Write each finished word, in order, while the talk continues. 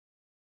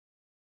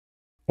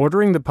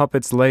Ordering the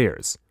puppet's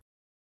layers.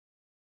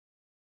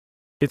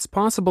 It's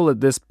possible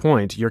at this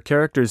point your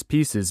character's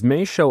pieces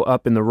may show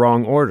up in the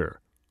wrong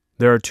order.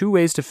 There are two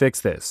ways to fix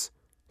this.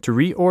 To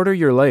reorder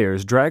your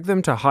layers, drag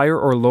them to higher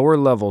or lower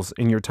levels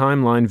in your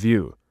timeline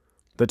view.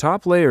 The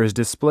top layer is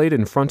displayed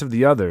in front of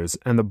the others,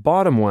 and the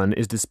bottom one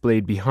is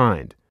displayed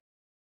behind.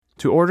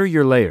 To order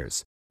your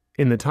layers,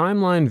 in the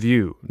timeline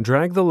view,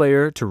 drag the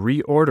layer to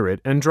reorder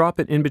it and drop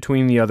it in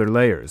between the other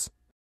layers.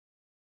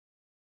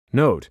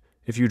 Note,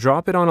 if you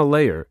drop it on a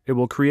layer, it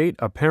will create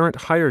a parent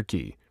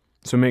hierarchy,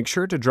 so make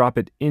sure to drop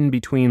it in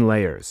between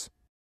layers.